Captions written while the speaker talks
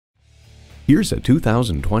Here's a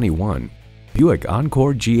 2021 Buick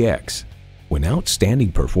Encore GX. When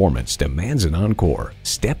outstanding performance demands an Encore,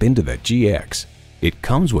 step into the GX. It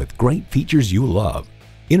comes with great features you love.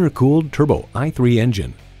 Intercooled turbo i3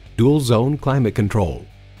 engine, dual zone climate control,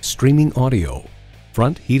 streaming audio,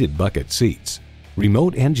 front heated bucket seats,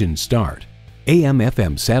 remote engine start,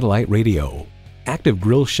 AM/FM satellite radio, active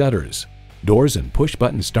grille shutters, doors and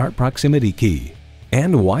push-button start proximity key,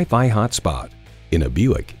 and Wi-Fi hotspot. In a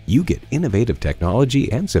Buick, you get innovative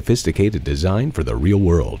technology and sophisticated design for the real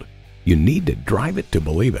world. You need to drive it to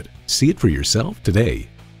believe it. See it for yourself today.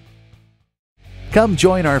 Come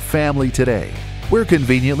join our family today. We're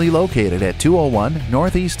conveniently located at 201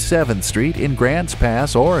 Northeast 7th Street in Grants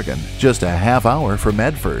Pass, Oregon, just a half hour from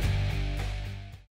Medford.